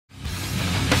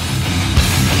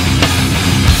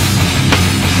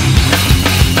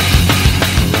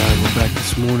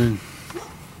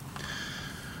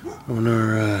on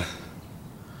our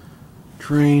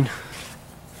drain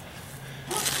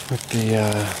with the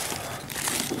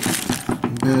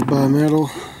bad bimetal.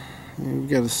 We've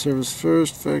got to service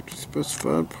first, factory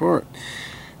specified part.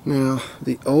 Now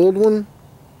the old one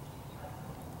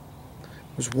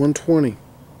was 120.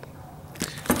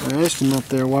 I asked him up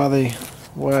there why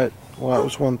it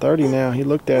was 130 now. He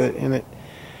looked at it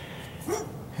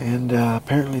and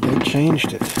apparently they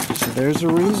changed it. So there's a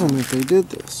reason that they did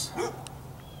this.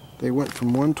 They went from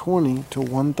 120 to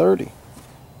 130.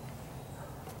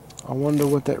 I wonder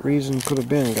what that reason could have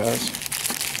been, guys.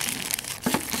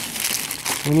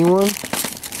 Anyone?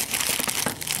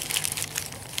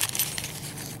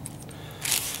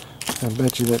 I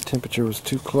bet you that temperature was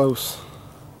too close.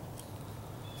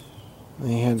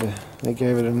 They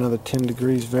gave it another 10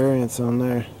 degrees variance on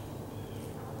there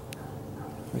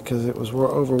because it was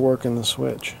overworking the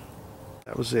switch.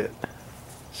 That was it.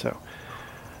 So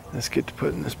let's get to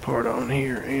putting this part on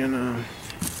here, and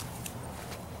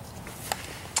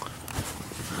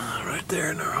right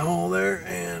there in our hole there,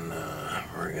 and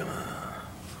we're gonna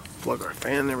plug our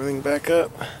fan and everything back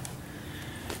up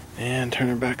and turn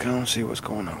it back on and see what's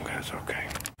going on, guys. Okay.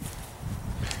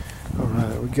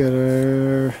 Alright, we got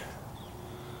our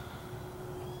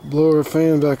blower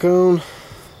fan back on.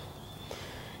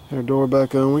 Our door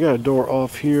back on. We got a door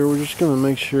off here. We're just gonna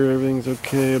make sure everything's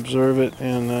okay, observe it,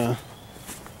 and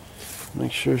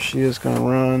make sure she is gonna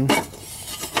run.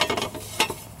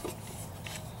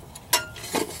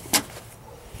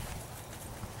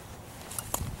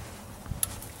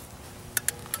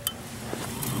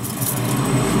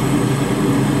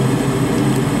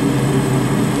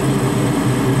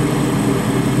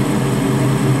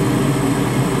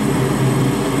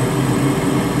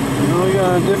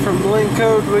 Different blink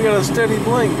code. We got a steady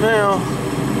blink now.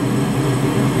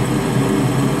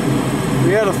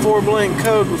 We had a 4 blink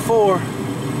code before.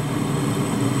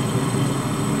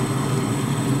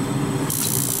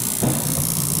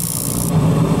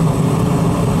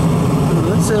 Oh,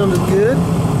 that sounded good.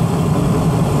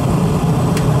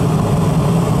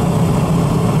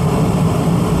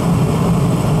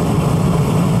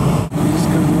 Just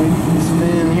gonna wait for this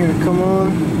fan here to come on.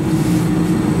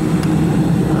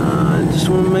 Just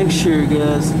want to make sure,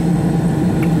 guys.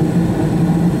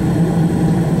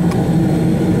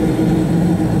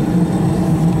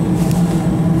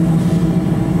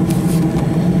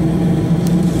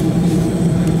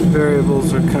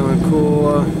 Variables are kind of cool.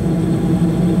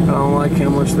 I don't like how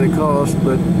much they cost,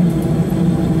 but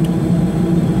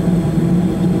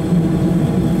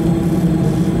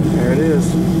there it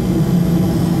is.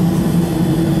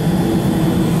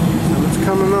 So it's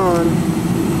coming on.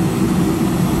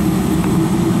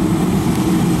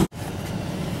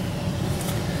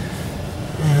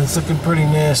 It's looking pretty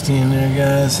nasty in there,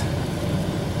 guys.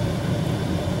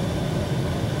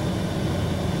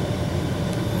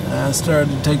 I started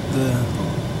to take the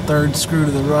 3rd screw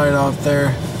to the right off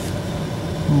there,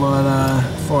 but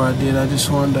before I did, I just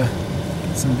wanted to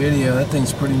get some video. That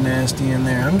thing's pretty nasty in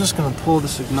there. I'm just going to pull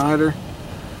this igniter,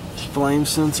 this flame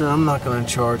sensor. I'm not going to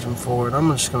charge them for it.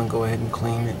 I'm just going to go ahead and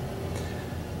clean it.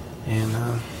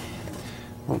 And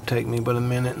won't take me but a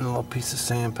minute and a little piece of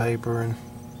sandpaper, and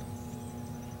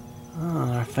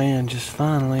our fan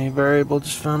variable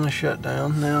just finally shut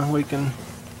down. Now we can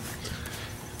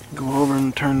go over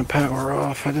and turn the power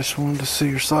off. I just wanted to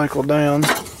see her cycle down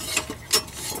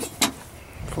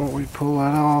before we pull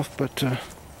that off, but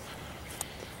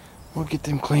we'll get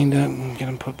them cleaned up and get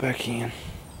them put back in.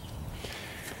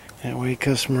 That way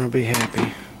customer will be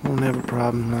happy. Won't have a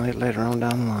problem later on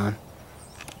down the line.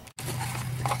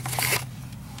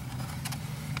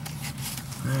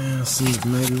 Let's see if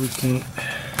maybe we can't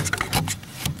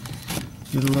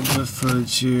get a little bit of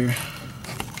footage here.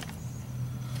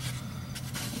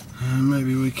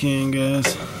 Maybe we can,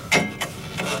 guys.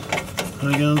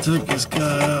 We're gonna take this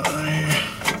guy out right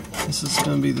here. This is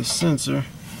gonna be the sensor.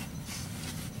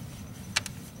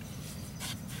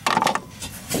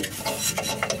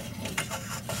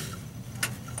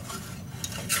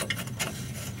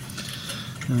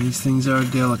 Now these things are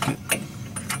delicate.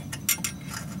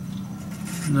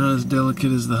 Not as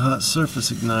delicate as the hot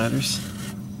surface igniters,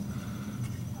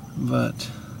 but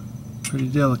pretty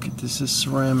delicate. This is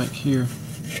ceramic here.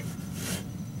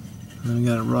 And we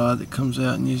got a rod that comes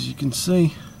out, and as you can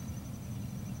see,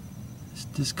 this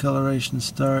discoloration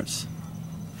starts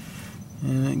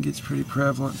and it gets pretty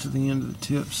prevalent to the end of the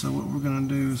tip. So what we're going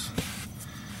to do is,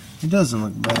 it doesn't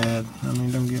look bad, I mean,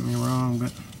 don't get me wrong,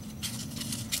 but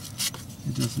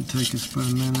it doesn't take us but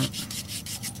a minute.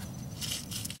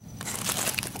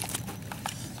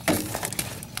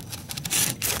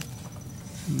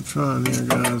 I'm trying here,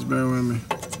 guys, bear with me.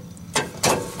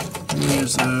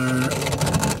 Here's our,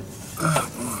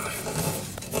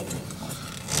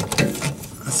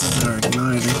 this is our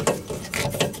igniter.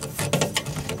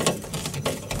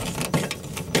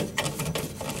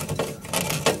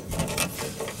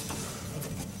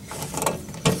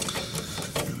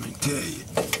 Let me tell you,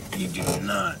 you do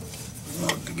not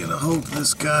want to get a hold of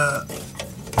this guy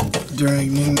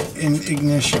during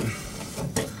ignition.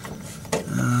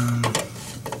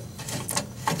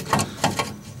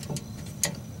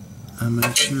 I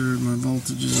make sure my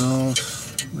voltage is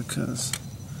off because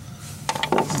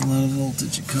there's a lot of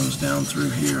voltage that comes down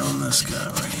through here on this guy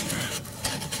right here.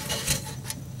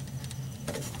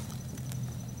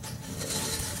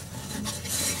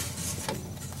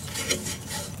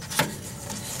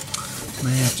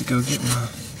 May have to go get my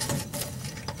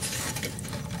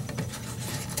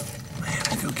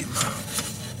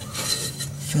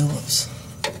Phillips.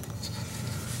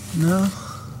 No,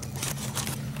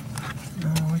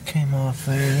 we came off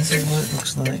there. This is what it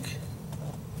looks like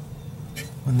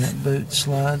when that boot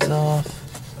slides off.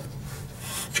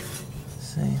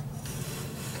 See,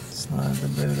 slide the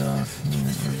boot off, and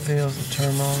it reveals the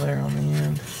terminal there on the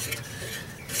end.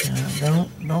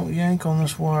 Don't yank on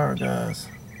this wire, guys.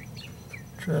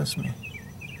 Trust me,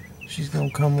 she's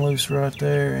gonna come loose right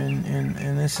there, and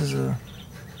this is a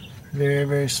very,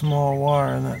 very small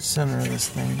wire in that center of this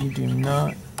thing. You do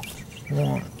not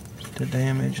want to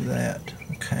damage that,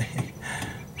 okay?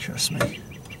 Trust me,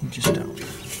 you just don't.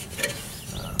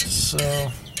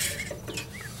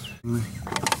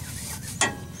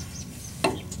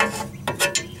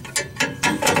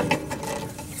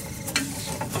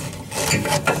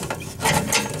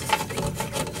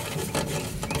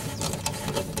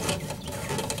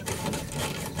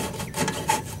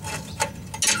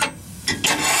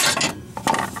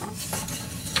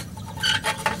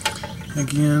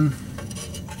 Again,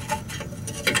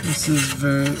 this is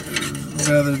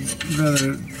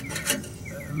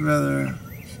rather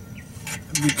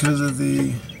because of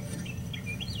the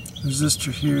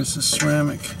resistor here. It's a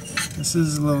ceramic. This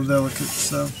is a little delicate,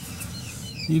 so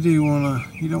you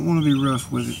don't want to be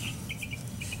rough with it.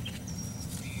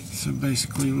 So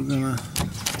basically, we're gonna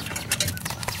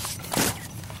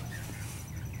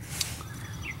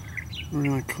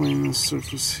clean this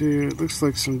surface here. It looks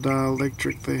like some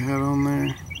dielectric they had on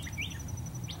there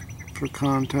for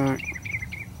contact.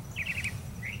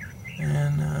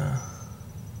 And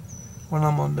what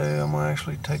I'm gonna do, I'm gonna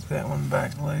actually take that one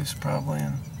back loose probably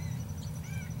and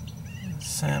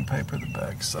sandpaper the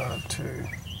back side too.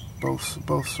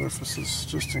 Both surfaces,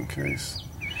 just in case.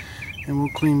 And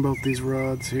we'll clean both these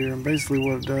rods here. And basically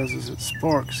what it does is it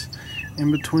sparks in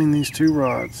between these two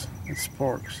rods. It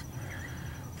sparks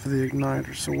for the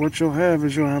igniter. So what you'll have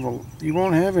is you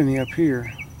won't have any up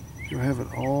here. You'll have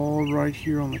it all right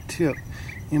here on the tip,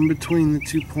 in between the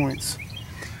 2 points.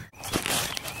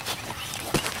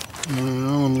 And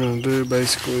all I'm going to do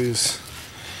basically is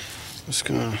just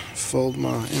going to fold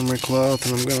my emery cloth,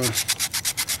 and I'm going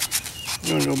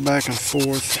to go back and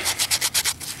forth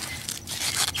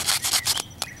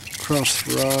across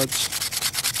the rods.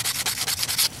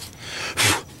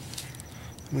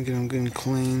 I'm going to get them good and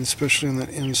clean, especially on that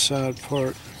inside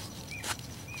part.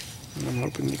 And I'm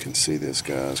hoping you can see this,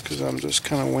 guys, because I'm just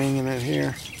kind of winging it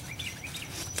here.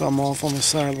 If I'm off on the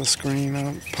side of the screen,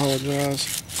 I apologize.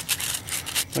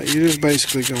 But you're just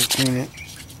basically going to clean it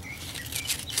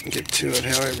and get to it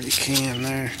however you can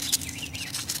there.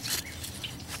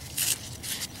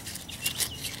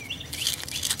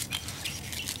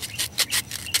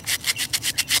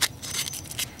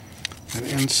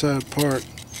 That inside part,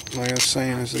 like I was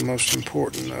saying, is the most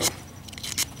important though.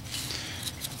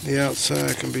 The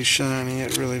outside can be shiny,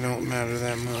 it really don't matter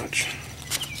that much.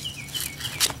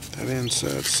 That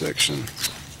inside section,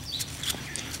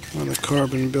 when the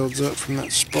carbon builds up from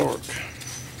that spark.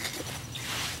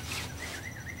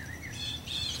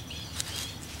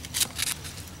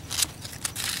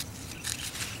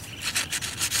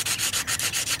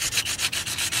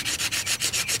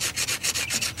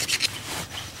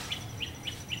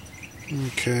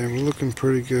 Okay, we're looking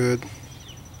pretty good.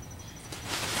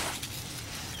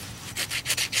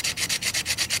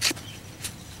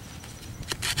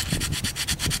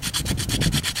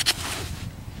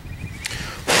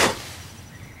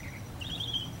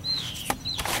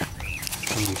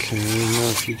 Okay, I don't know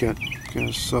if you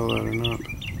guys saw that or not.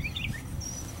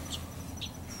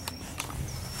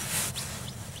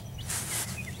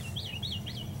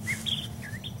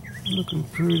 Looking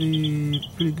pretty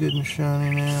good and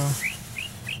shiny now.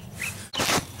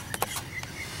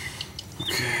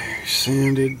 Okay,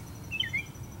 sanded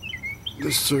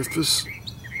this surface.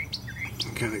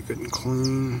 Got it good and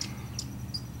clean.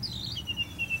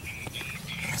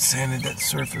 sanded that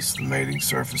surface, the mating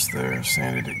surface there,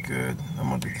 sanded it good. I'm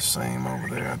gonna do the same over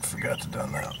there. I forgot to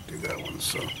do that one,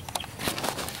 so.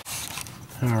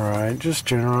 All right, just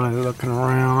generally looking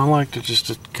around. I like to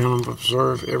just kind of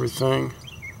observe everything.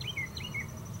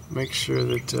 Make sure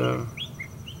that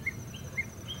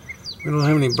we don't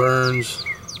have any burns.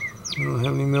 We don't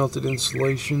have any melted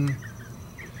insulation.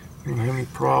 We don't have any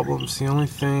problems. The only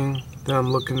thing that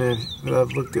I'm looking at, that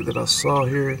I've looked at, that I saw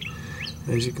here,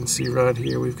 as you can see right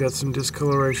here, we've got some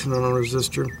discoloration on our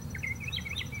resistor.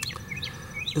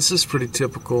 This is pretty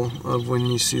typical of when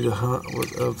you see the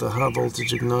high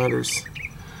voltage igniters.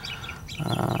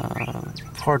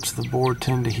 Parts of the board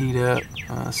tend to heat up,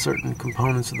 certain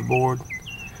components of the board,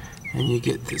 and you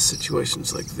get these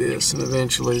situations like this, and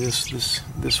eventually this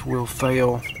will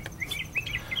fail.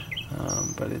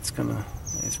 But it's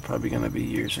probably gonna be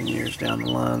years and years down the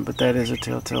line. But that is a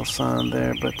telltale sign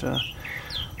there. But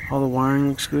all the wiring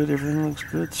looks good, everything looks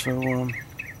good. So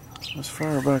let's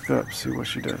fire her back up, see what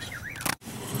she does.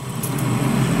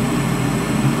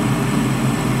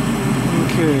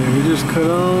 Okay, we just cut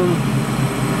on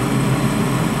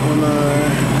our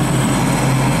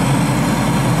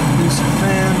diesel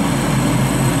fan.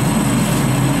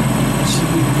 That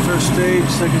should be the first stage.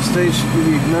 Second stage should be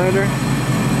the igniter.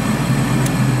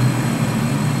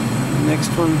 The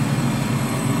next one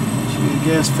should be the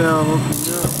gas valve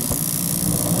opening up.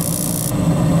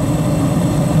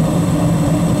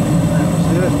 That was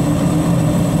it.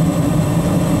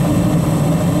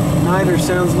 Igniter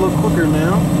sounds a little quicker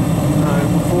now.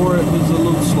 Before it was a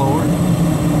little slower.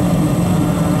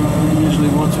 Usually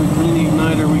once we clean the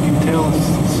igniter we can tell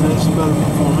it's better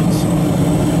performance.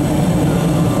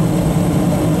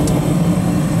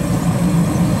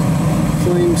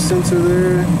 Flame sensor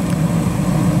there.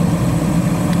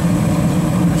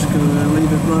 I'm just going to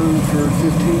leave it running for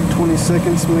 15-20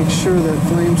 seconds. Make sure that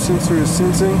flame sensor is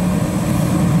sensing.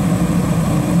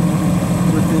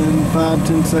 Within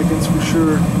 5-10 seconds for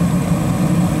sure.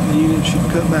 The unit should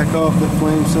cut back off. That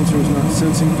flame sensor is not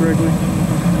sensing correctly.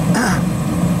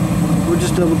 We're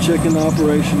just double checking the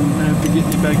operation after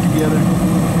getting it back together.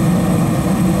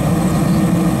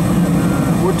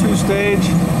 And, we're two-stage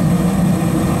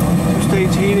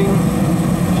heating.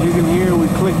 As you can hear, we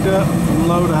clicked up from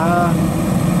low to high.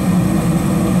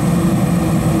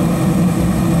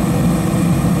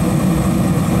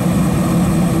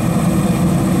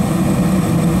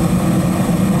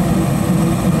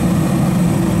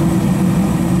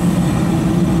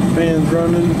 Fans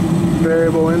running,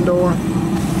 variable indoor.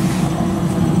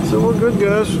 So we're good,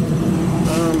 guys.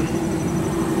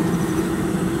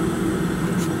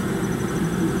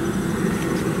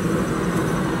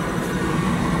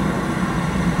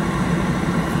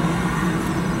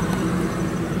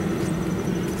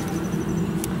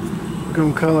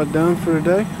 Gonna call it done for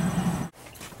today.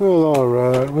 Well, all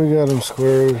right, we got them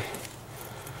squared,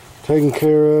 taken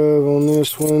care of on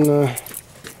this one.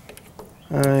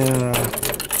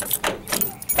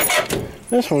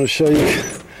 I just want to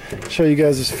show you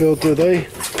guys this filter.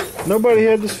 Nobody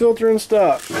had this filter in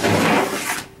stock.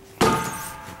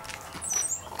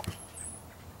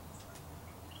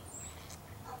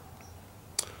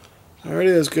 There it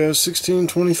is, guys.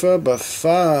 1625 by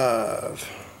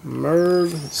 5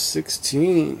 MERV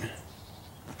 16.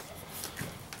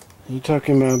 You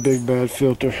talking about a big bad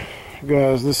filter,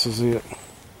 guys? This is it.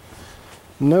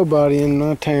 Nobody in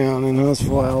my town in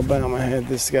Huntsville, Alabama had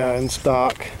this guy in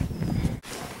stock.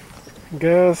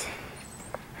 Guys,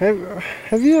 have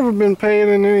you ever been paying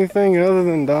in anything other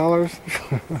than dollars?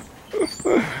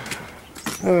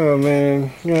 Oh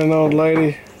man, got an old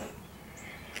lady.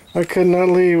 I could not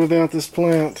leave without this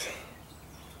plant.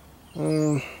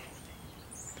 You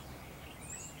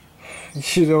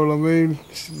know what I mean?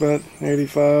 She's about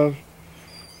 85.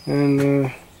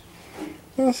 And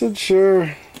I said, sure.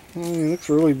 I mean, it looks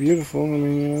really beautiful. I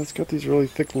mean, you know, it's got these really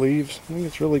thick leaves. I think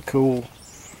it's really cool.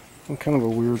 I'm kind of a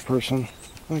weird person. I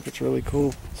think it's really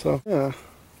cool. So, yeah.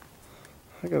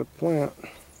 I got a plant.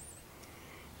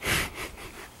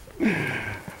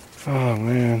 Oh,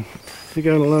 man. You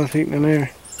gotta love heating in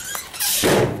air.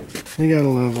 You gotta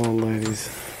love old ladies.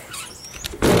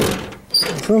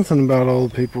 Something about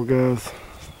old people, guys.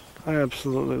 I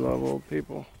absolutely love old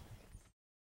people.